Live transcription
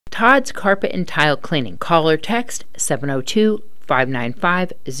Todd's Carpet and Tile Cleaning. Call or text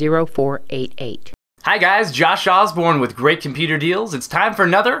 702-595-0488. Hi guys, Josh Osborne with Great Computer Deals. It's time for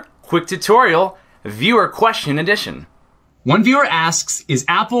another quick tutorial, viewer question edition. One viewer asks, is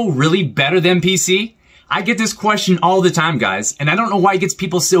Apple really better than PC? I get this question all the time, guys, and I don't know why it gets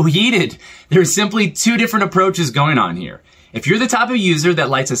people so heated. There's simply two different approaches going on here. If you're the type of user that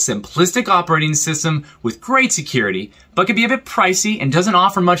likes a simplistic operating system with great security, but can be a bit pricey and doesn't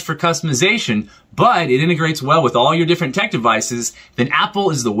offer much for customization, but it integrates well with all your different tech devices, then Apple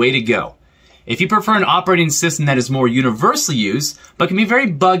is the way to go. If you prefer an operating system that is more universally used, but can be very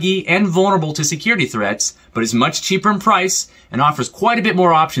buggy and vulnerable to security threats, but is much cheaper in price and offers quite a bit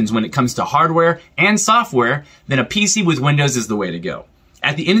more options when it comes to hardware and software, then a PC with Windows is the way to go.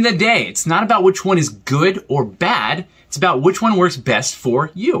 At the end of the day, it's not about which one is good or bad, it's about which one works best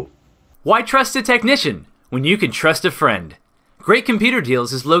for you. Why trust a technician when you can trust a friend? Great Computer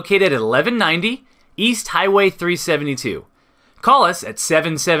Deals is located at 1190 East Highway 372. Call us at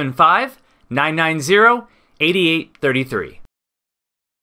 775-990-8833.